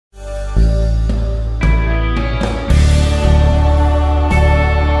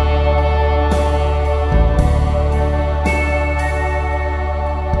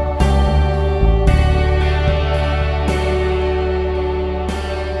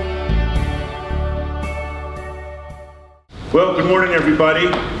morning, everybody.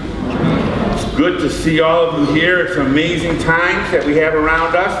 It's good to see all of you here. It's amazing times that we have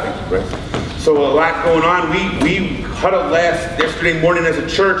around us. Thank you, Chris. So a lot going on. We huddled yesterday morning as a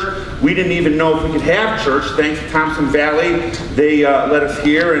church. We didn't even know if we could have church. Thanks to Thompson Valley, they let us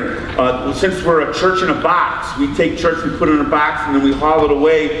here. And since we're a church in a box, we take church, we put it in a box, and then we haul it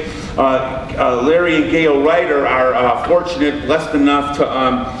away. Larry and Gail Ryder are fortunate, blessed us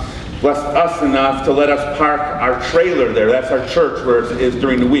enough to let us park our trailer there. That's our church where it is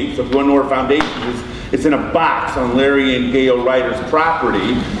during the week. So if you want to know where Foundation is, it's in a box on Larry and Gail Ryder's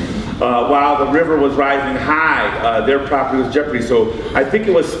property. While the river was rising high, their property was jeopardy. So I think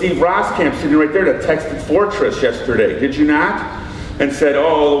it was Steve Roskamp sitting right there that texted Fortress yesterday. Did you not? And said,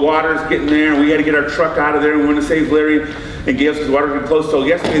 oh, the water's getting there, and we got to get our truck out of there, and we want to save Larry and Gail because the water's getting close. So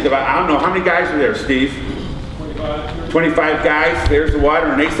yesterday, I don't know, how many guys were there, Steve? 25 guys. There's the water,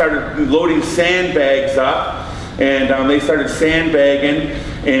 and they started loading sandbags up, and they started sandbagging,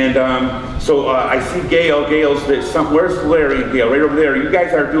 and so I see Gail. Where's Larry and Gail? Right over there. You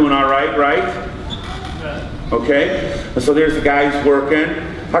guys are doing all right, right? Yeah. Okay. So there's the guys working.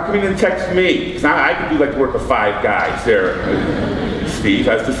 How come you didn't text me? Because I could do like the work of 5 guys there, Steve.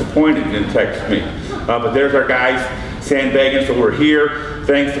 I was disappointed you didn't text me. But there's our guys sandbagging. So we're here.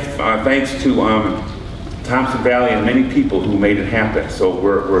 Thanks to Thompson Valley and many people who made it happen. So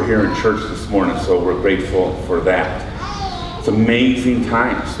we're here in church this morning, so we're grateful for that. It's amazing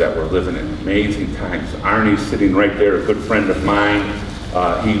times that we're living in, amazing times. Arnie's sitting right there, a good friend of mine.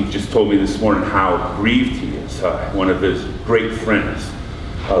 He just told me this morning how grieved he is. One of his great friends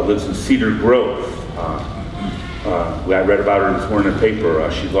lives in Cedar Grove. I read about her this morning in the paper.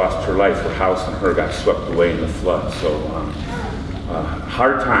 She lost her life. Her house and her got swept away in the flood. So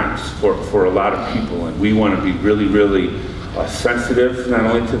hard times for a lot of people, and we want to be really, really sensitive not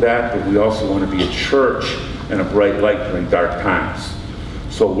only to that, but we also want to be a church and a bright light during dark times.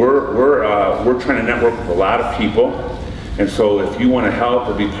 So we're trying to network with a lot of people, and so if you want to help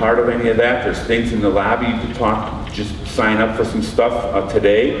or be part of any of that, there's things in the lobby you can talk. Just sign up for some stuff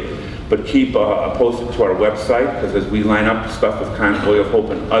today, but keep posted to our website, because as we line up stuff with Convoy of Hope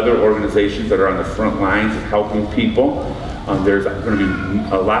and other organizations that are on the front lines of helping people. There's going to be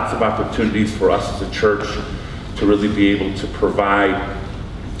lots of opportunities for us as a church to really be able to provide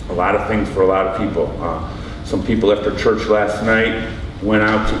a lot of things for a lot of people. Some people after church last night went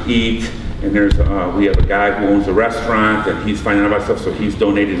out to eat, and we have a guy who owns a restaurant, and he's finding out about stuff, so he's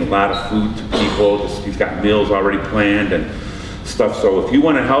donating a lot of food to people. He's got meals already planned and stuff. So if you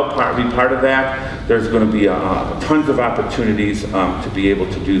want to help be part of that, there's going to be tons of opportunities to be able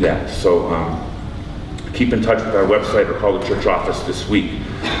to do that. So. Keep in touch with our website or call the church office this week.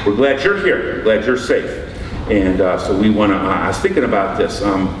 We're glad you're here. We're glad you're safe. And so we want to, I was thinking about this.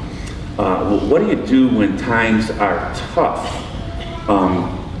 What do you do when times are tough?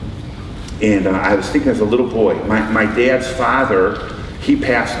 And I was thinking as a little boy, my dad's father, he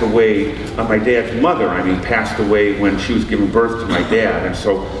passed away, my dad's mother, passed away when she was giving birth to my dad. And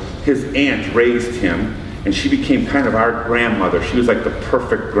so his aunt raised him, and she became kind of our grandmother. She was like the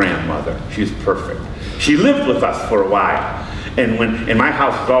perfect grandmother. She was perfect. She lived with us for a while. And my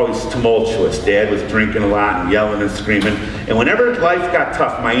house was always tumultuous. Dad was drinking a lot and yelling and screaming. And whenever life got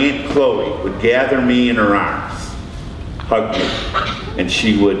tough, my Aunt Chloe would gather me in her arms, hug me, and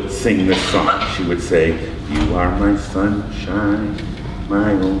she would sing this song. She would say, "You are my sunshine,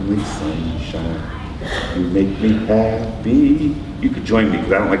 my only sunshine. You make me happy." You could join me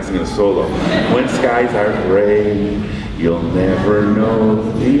because I don't like singing a solo. "When skies are gray, you'll never know,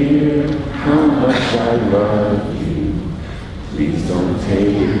 dear, how much I love you. Please don't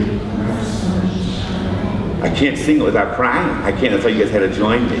take my sunshine." I can't sing it without crying. I can't. That's why you guys had to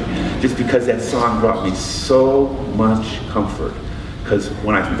join me. Just because that song brought me so much comfort. Because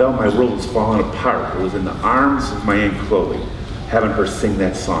when I felt my world was falling apart, it was in the arms of my Aunt Chloe, having her sing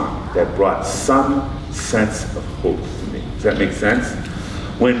that song that brought some sense of hope to me. Does that make sense?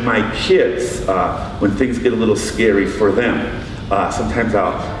 When my kids, when things get a little scary for them, sometimes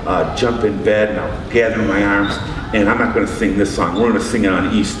I'll jump in bed and I'll gather my arms, and I'm not going to sing this song. We're going to sing it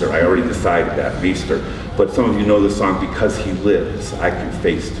on Easter. I already decided that on Easter. But some of you know the song, "Because He Lives, I Can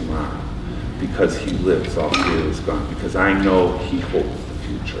Face Tomorrow." Because He lives, all fear is gone. Because I know He holds the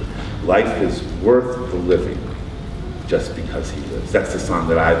future. Life is worth the living just because He lives. That's the song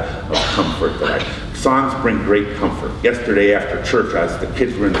that of comfort songs bring great comfort. Yesterday after church, the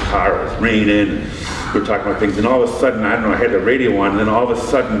kids were in the car, it was raining, and we were talking about things, and all of a sudden, I don't know, I had the radio on, and then all of a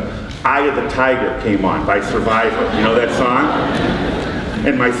sudden, "Eye of the Tiger" came on by Survivor. You know that song?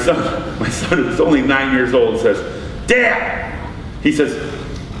 And my son, who's only 9 years old, says, "Dad," he says,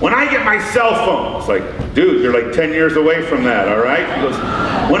 when I get my cell phone, it's like, dude, you're like 10 years away from that, all right? He goes,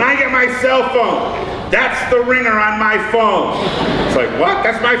 when I get my cell phone, that's the ringer on my phone. It's like, what?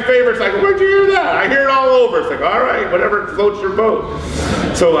 That's my favorite. It's like, where'd you hear that? I hear it all over. It's like, all right, whatever floats your boat.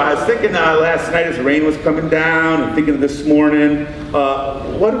 So I was thinking last night as the rain was coming down, and thinking this morning,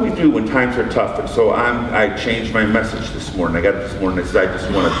 what do we do when times are tough? And so I changed my message this morning. I got up this morning and said, I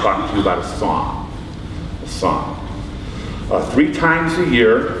just want to talk to you about a song. A song. 3 times a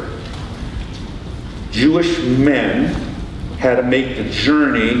year, Jewish men had to make the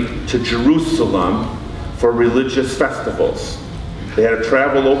journey to Jerusalem for religious festivals. They had to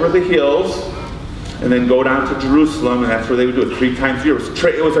travel over the hills and then go down to Jerusalem, and that's where they would do it 3 times a year. It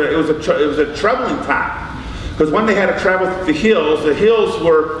was a troubling time, because when they had to travel through the hills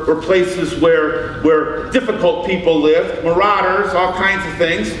were places where difficult people lived, marauders, all kinds of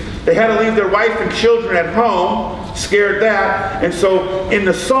things. They had to leave their wife and children at home, scared that. And so in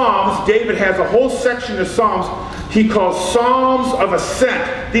the Psalms, David has a whole section of Psalms he calls Psalms of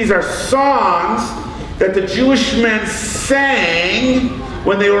Ascent. These are songs that the Jewish men sang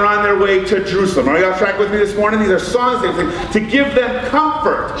when they were on their way to Jerusalem. Are y'all track with me this morning? These are songs they sing to give them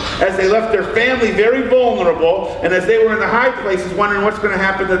comfort as they left their family very vulnerable, and as they were in the high places wondering what's going to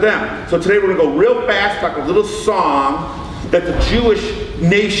happen to them. So today we're going to go real fast, talk a little song that the Jewish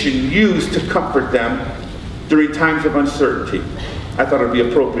nation used to comfort them during times of uncertainty. I thought it would be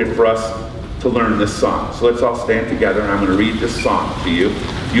appropriate for us to learn this song. So let's all stand together, and I'm going to read this song to you.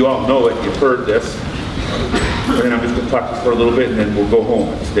 You all know it, you've heard this. And then I'm just going to talk to you for a little bit, and then we'll go home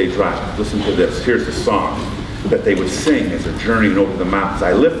and stay dry. Listen to this. Here's the song that they would sing as they're journeying over the mountains.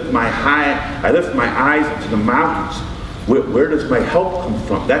 I lift my eyes into the mountains. Where does my help come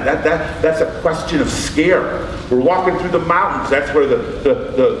from? That's a question of scare. We're walking through the mountains. That's where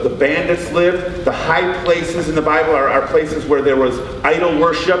the bandits lived. The high places in the Bible are places where there was idol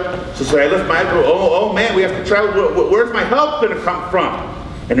worship. So I lift my eyes. Oh man, we have to travel. Where's my help going to come from?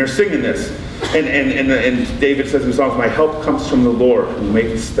 And they're singing this. And David says in Psalms, my help comes from the Lord who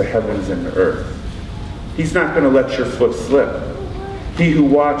makes the heavens and the earth. He's not going to let your foot slip. He who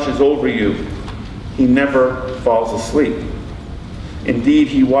watches over you, he never falls asleep. Indeed,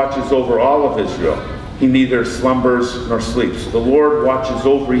 he watches over all of Israel. He neither slumbers nor sleeps. The Lord watches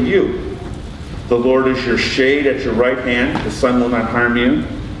over you. The Lord is your shade at your right hand. The sun will not harm you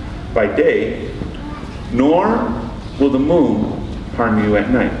by day, nor will the moon harm you at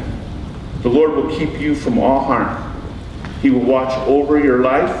night. The Lord will keep you from all harm. He will watch over your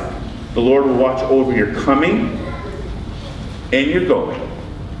life. The Lord will watch over your coming and your going,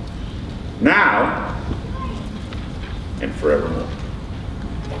 now and forevermore.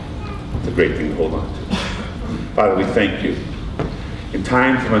 It's a great thing to hold on to. Father, we thank you. In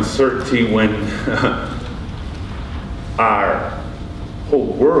times of uncertainty, when our whole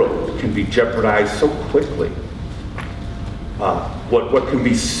world can be jeopardized so quickly, what can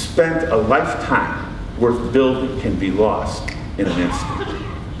be spent a lifetime worth building can be lost in an instant.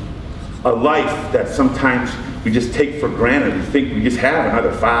 A life that sometimes we just take for granted. We think we just have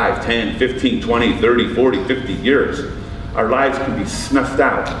another 5, 10, 15, 20, 30, 40, 50 years. Our lives can be snuffed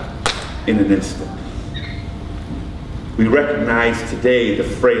out in an instant. We recognize today the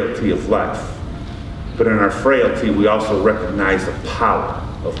frailty of life. But in our frailty, we also recognize the power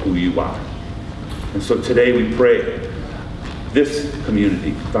of who you are. And so today we pray this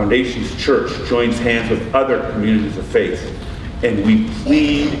community, Foundations Church, joins hands with other communities of faith, and we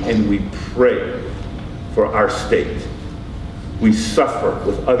plead and we pray for our state. We suffer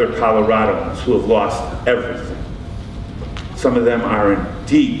with other Coloradoans who have lost everything. Some of them are in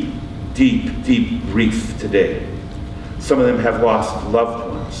deep, deep, deep grief today. Some of them have lost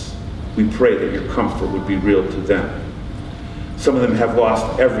loved ones. We pray that your comfort would be real to them. Some of them have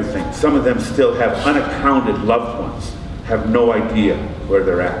lost everything. Some of them still have unaccounted loved ones, have no idea where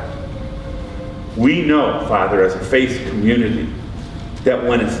they're at. We know, Father, as a faith community, that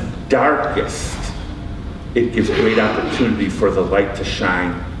when it's darkest, it gives great opportunity for the light to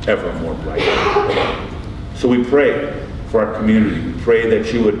shine ever more brightly. So we pray for our community. We pray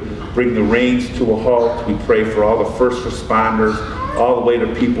that you would bring the rains to a halt. We pray for all the first responders, all the way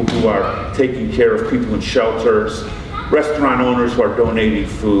to people who are taking care of people in shelters, restaurant owners who are donating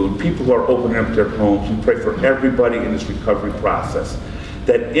food, people who are opening up their homes. We pray for everybody in this recovery process,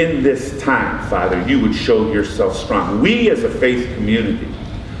 that in this time, Father, you would show yourself strong. We as a faith community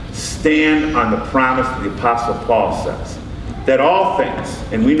stand on the promise that the Apostle Paul says, that all things,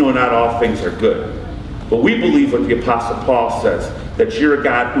 and we know not all things are good, but we believe what the Apostle Paul says, that you're a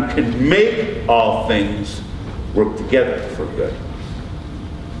God who can make all things work together for good.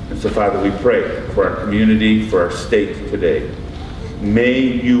 And so, Father, we pray for our community, for our state today. may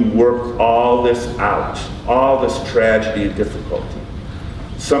you work all this out, all this tragedy and difficulty,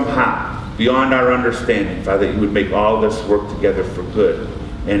 somehow, beyond our understanding, Father, that you would make all this work together for good.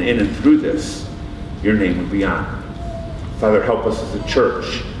 And in and through this, your name would be honored. Father, help us as a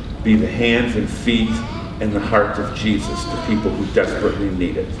church be the hands and feet and the heart of Jesus to people who desperately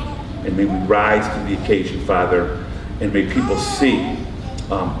need it. And may we rise to the occasion, Father, and may people see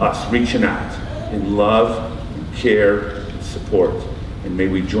us reaching out in love, and care, and support. And may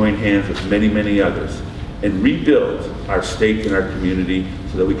we join hands with many, many others and rebuild our state and our community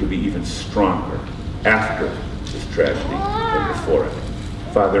so that we can be even stronger after this tragedy than before it.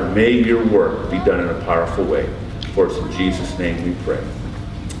 Father, may your work be done in a powerful way. For it's in Jesus' name we pray.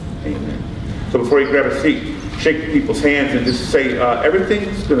 Amen. So before you grab a seat, shake people's hands and just say,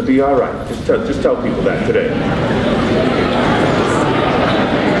 everything's going to be all right. Just tell people that today.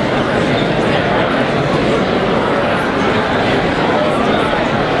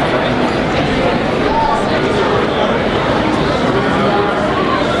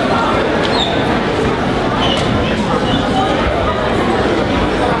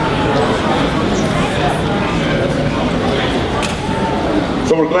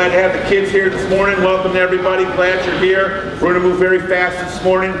 So we're glad to have the kids here this morning. Welcome to everybody. Glad you're here. We're going to move very fast this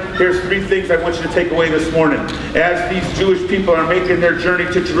morning. Here's 3 things I want you to take away this morning. As these Jewish people are making their journey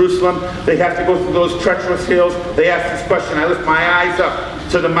to Jerusalem, they have to go through those treacherous hills. They ask this question, I lift my eyes up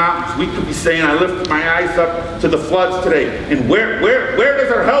to the mountains. We could be saying, I lift my eyes up to the floods today. And where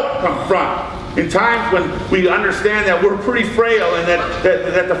does our help come from? In times when we understand that we're pretty frail and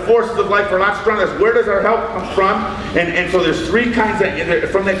that the forces of life are not strong, where does our help come from? And so there's 3 kinds of,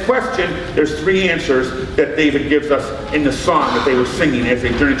 from that question, there's 3 answers that David gives us in the song that they were singing as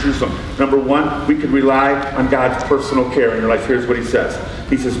they journeyed to Jerusalem. Number 1, we can rely on God's personal care in your life. Here's what he says.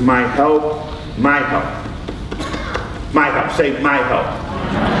 He says, my help, my help. My help. Say, my help.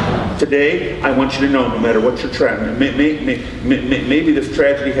 Today, I want you to know, no matter what you're trying, maybe this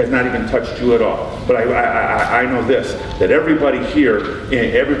tragedy has not even touched you at all. But I know this, that everybody here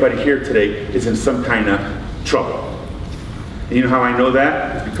today is in some kind of trouble. And you know how I know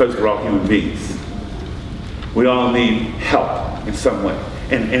that? It's because we're all human beings. We all need help in some way.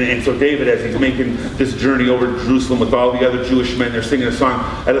 And so David, as he's making this journey over to Jerusalem with all the other Jewish men, they're singing a song,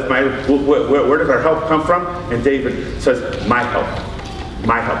 where does our help come from? And David says, my help.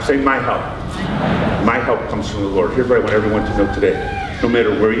 My help. Say, my help. My help comes from the Lord. Here's what I want everyone to know today. No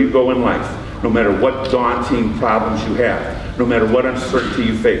matter where you go in life, no matter what daunting problems you have, no matter what uncertainty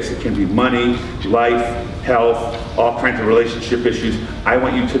you face, it can be money, life, health, all kinds of relationship issues, I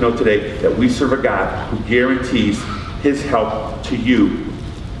want you to know today that we serve a God who guarantees his help to you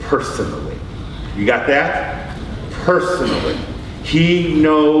personally. You got that? Personally. He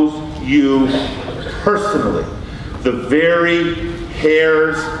knows you personally. The very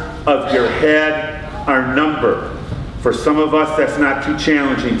hairs of your head are numbered. For some of us, that's not too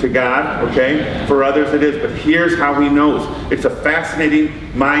challenging to God, okay? For others it is, but here's how he knows. It's a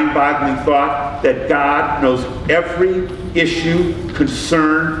fascinating, mind-boggling thought that God knows every issue,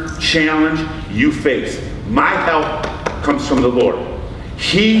 concern, challenge you face. My help comes from the Lord.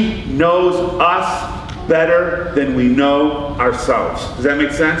 He knows us better than we know ourselves. Does that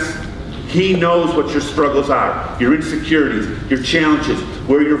make sense? He knows what your struggles are, your insecurities, your challenges,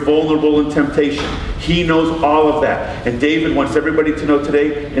 where you're vulnerable in temptation. He knows all of that. And David wants everybody to know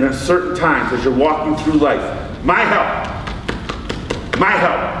today, in uncertain times, as you're walking through life, my help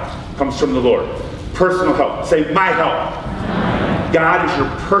comes from the Lord. Personal help. Say, my help. God is your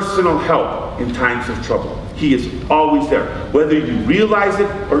personal help in times of trouble. He is always there, whether you realize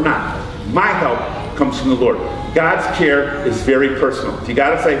it or not. My help comes from the Lord. God's care is very personal. You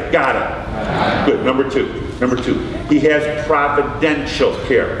got to say, got it. Good. Number two. He has providential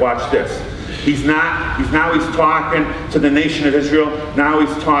care. Watch this. He's talking to the nation of Israel. Now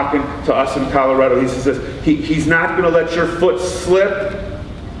he's talking to us in Colorado. He says, he's not going to let your foot slip.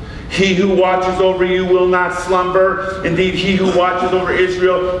 He who watches over you will not slumber. Indeed, he who watches over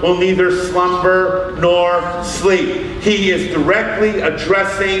Israel will neither slumber nor sleep. He is directly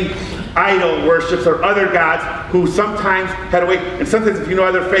addressing idol worships or other gods who sometimes had to wait. And sometimes, if you know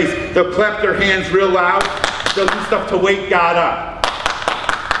their face, they'll clap their hands real loud. They'll do stuff to wake God up.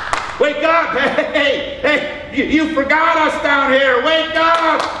 Wake up! Hey, you forgot us down here. Wake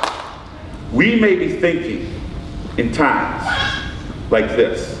up! We may be thinking in times like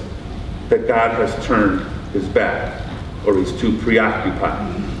this that God has turned his back, or he's too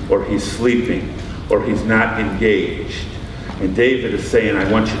preoccupied, or he's sleeping, or he's not engaged. And David is saying, I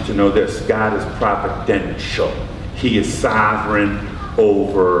want you to know this, God is providential. He is sovereign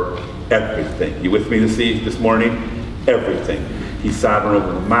over everything. You with me this morning? Everything. He's sovereign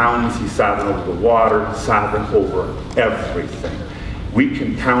over the mountains. He's sovereign over the water. He's sovereign over everything. We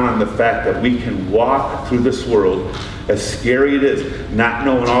can count on the fact that we can walk through this world, as scary it is, not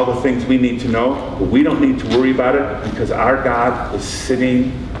knowing all the things we need to know, but we don't need to worry about it because our God is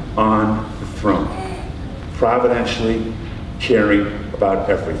sitting on the throne, providentially caring about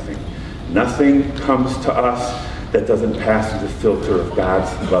everything. Nothing comes to us that doesn't pass through the filter of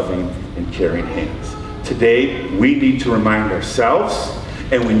God's loving and caring hands. Today, we need to remind ourselves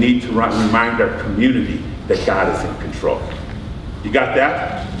and we need to remind our community that God is in control. You got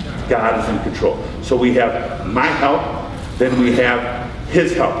that? God is in control. So we have my help, then we have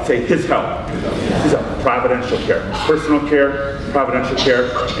his help. Say his help. His help. Providential care. Personal care, providential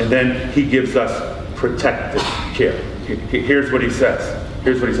care, and then he gives us protective care. Here's what he says.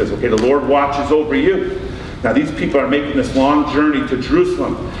 Here's what he says. Okay, the Lord watches over you. Now these people are making this long journey to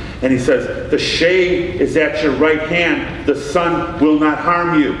Jerusalem. And he says, the shade is at your right hand. The sun will not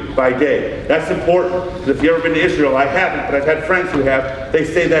harm you by day. That's important. If you've ever been to Israel, I haven't, but I've had friends who have. They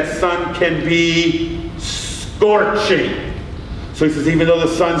say that sun can be scorching. So he says, even though the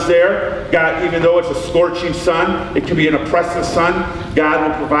sun's there, God, even though it's a scorching sun, it can be an oppressive sun,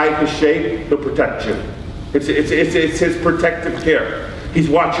 God will provide his shade. He'll protect you. It's his protective care. He's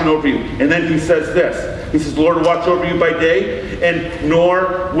watching over you. And then he says this. He says, the Lord will watch over you by day, and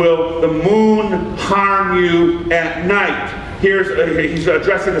nor will the moon harm you at night. He's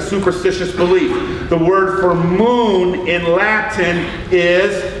addressing a superstitious belief. The word for moon in Latin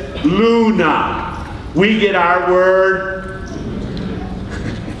is luna. We get our word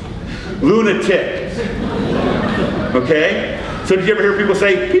lunatic. Okay? So did you ever hear people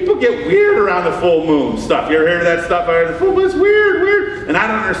say, people get weird around the full moon stuff? You ever hear that stuff? The full moon's weird, weird. And I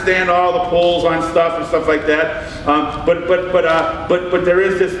don't understand all the polls on stuff and stuff like that. But there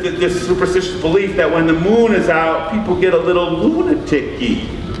is this superstitious belief that when the moon is out, people get a little lunatic-y.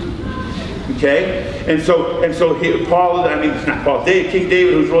 Okay? And so King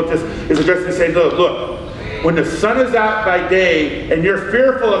David, who wrote this, is addressing saying, look, when the sun is out by day and you're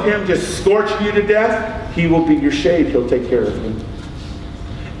fearful of him just scorching you to death, he will be your shade. He'll take care of you.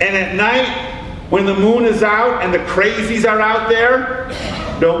 And at night, when the moon is out and the crazies are out there,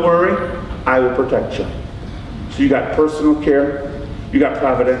 don't worry, I will protect you. So you got personal care, you got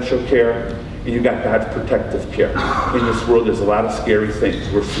providential care, and you got God's protective care. In this world, there's a lot of scary things.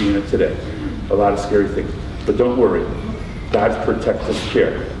 We're seeing it today. A lot of scary things. But don't worry, God's protective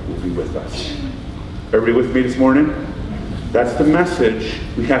care will be with us. Everybody with me this morning? That's the message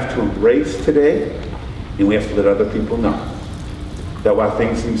we have to embrace today, and we have to let other people know. That while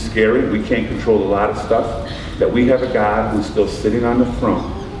things seem scary, we can't control a lot of stuff, that we have a God who's still sitting on the throne,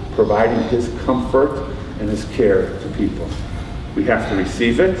 providing his comfort and his care to people. We have to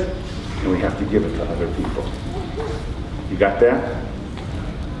receive it, and we have to give it to other people. You got that?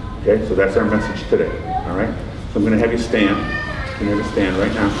 Okay, so that's our message today, all right? So I'm going to have you stand. I'm going to have you stand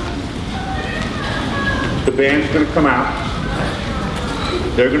right now. The band's going to come out.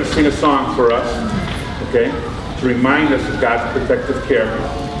 They're going to sing a song for us, okay, to remind us of God's protective care.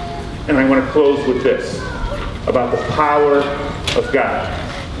 And I want to close with this, about the power of God.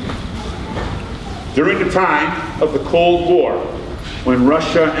 During the time of the Cold War, when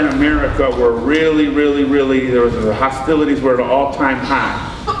Russia and America were really, the hostilities were at an all-time high.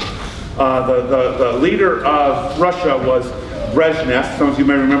 The leader of Russia was Brezhnev. Some of you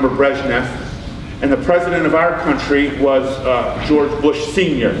may remember Brezhnev. And the president of our country was George Bush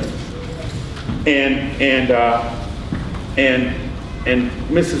Sr. And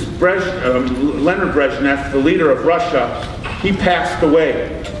Leonid Brezhnev, the leader of Russia, he passed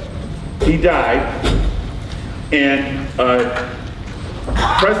away. He died. And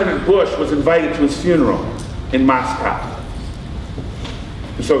President Bush was invited to his funeral in Moscow.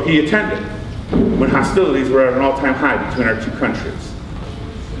 And so he attended when hostilities were at an all-time high between our two countries.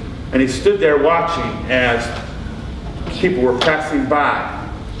 And he stood there watching as people were passing by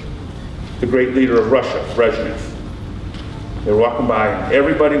the great leader of Russia, Brezhnev. They were walking by, and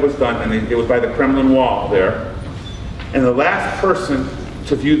everybody was done, and it was by the Kremlin wall there. And the last person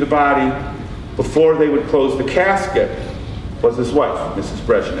to view the body before they would close the casket was his wife, Mrs.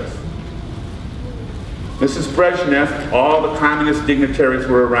 Brezhnev. Mrs. Brezhnev, all the communist dignitaries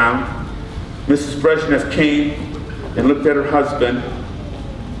were around. Mrs. Brezhnev came and looked at her husband.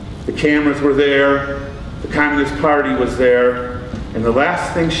 The cameras were there, the Communist Party was there, and the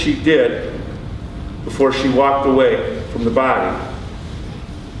last thing she did before she walked away from the body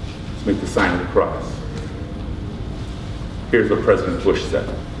was make the sign of the cross. Here's what President Bush said.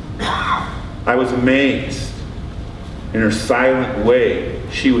 I was amazed. In her silent way,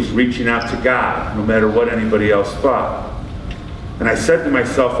 she was reaching out to God, no matter what anybody else thought. And I said to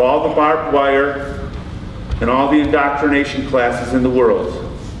myself, all the barbed wire and all the indoctrination classes in the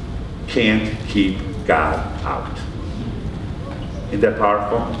world can't keep God out. Isn't that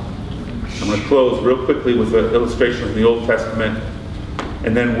powerful? I'm going to close real quickly with an illustration from the Old Testament,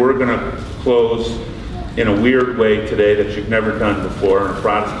 and then we're going to close in a weird way today that you've never done before in a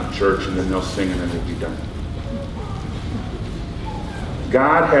Protestant church, and then they'll sing and then we'll be done.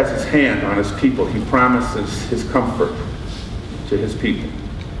 God has his hand on his people. He promises his comfort to his people,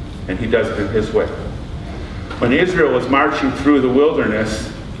 and he does it in his way. When Israel was marching through the wilderness,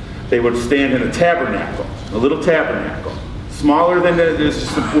 they would stand in a tabernacle, a little tabernacle, smaller than this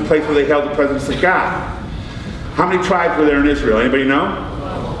is the place where they held the presence of God. How many tribes were there in Israel? Anybody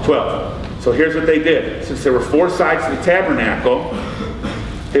know? 12. So here's what they did. Since there were 4 sides to the tabernacle,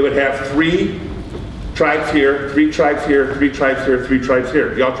 they would have 3 tribes here, 3 tribes here, 3 tribes here, 3 tribes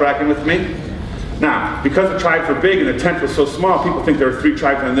here. Y'all tracking with me? Now, because the tribes were big and the tent was so small, people think there were 3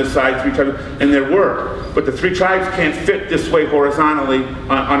 tribes on this side, 3 tribes, and there were. But the 3 tribes can't fit this way horizontally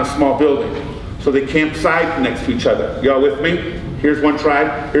on a small building. So they camp side next to each other. Y'all with me? Here's one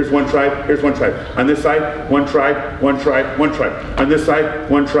tribe, here's one tribe, here's one tribe. On this side, one tribe, one tribe, one tribe. On this side,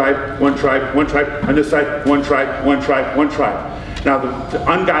 one tribe, one tribe, one tribe. On this side, one tribe, one tribe, one tribe. Now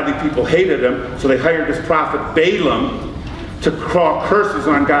the ungodly people hated him, so they hired this prophet Balaam to call curses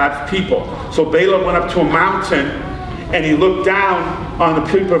on God's people. So Balaam went up to a mountain and he looked down on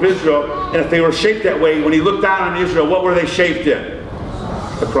the people of Israel, and if they were shaped that way, when he looked down on Israel, what were they shaped in?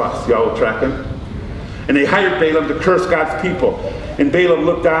 A cross. Y'all will track him? And they hired Balaam to curse God's people. And Balaam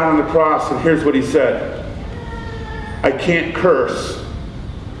looked down on the cross, and here's what he said. I can't curse,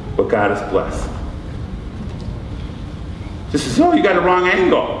 but God is blessed. This is, oh, you got a wrong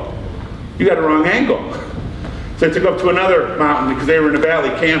angle. You got a wrong angle. So they took up to another mountain because they were in a valley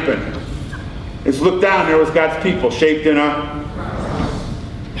camping. They just looked down, there was God's people shaped in a...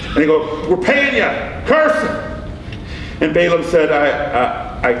 And they go, we're paying you, curse him. And Balaam said,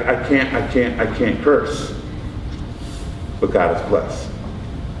 I can't curse. But God is blessed.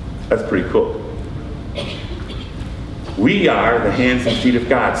 That's pretty cool. We are the hands and feet of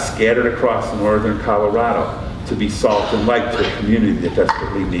God scattered across northern Colorado to be salt and light to a community that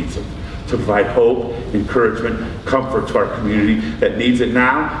desperately needs it. To provide hope, encouragement, comfort to our community that needs it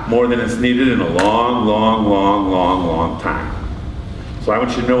now more than it's needed in a long, long, long, long, long time. So I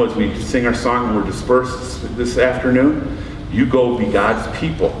want you to know as we sing our song and we're dispersed this afternoon, you go be God's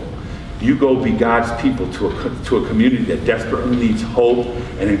people. You go be God's people to a community that desperately needs hope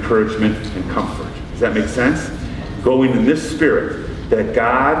and encouragement and comfort. Does that make sense? Going in this spirit that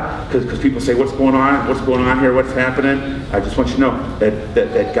God, because people say, what's going on? What's going on here? What's happening? I just want you to know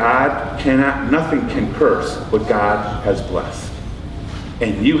that God cannot, nothing can curse what God has blessed.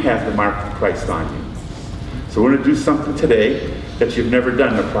 And you have the mark of Christ on you. So we're going to do something today that you've never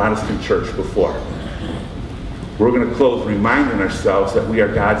done in a Protestant church before. We're going to close reminding ourselves that we are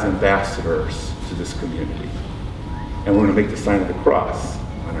God's ambassadors to this community. And we're going to make the sign of the cross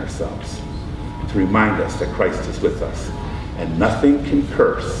on ourselves to remind us that Christ is with us. And nothing can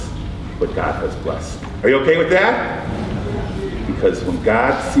curse what God has blessed. Are you okay with that? Because when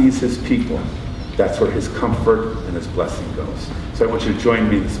God sees his people, that's where his comfort and his blessing goes. So I want you to join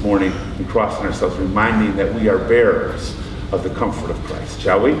me this morning in crossing ourselves, reminding that we are bearers of the comfort of Christ.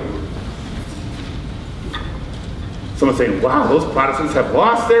 Shall we? Someone saying, wow, those Protestants have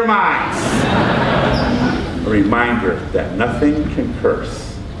lost their minds. A reminder that nothing can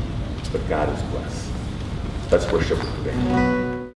curse, but God is blessed. Let's worship today.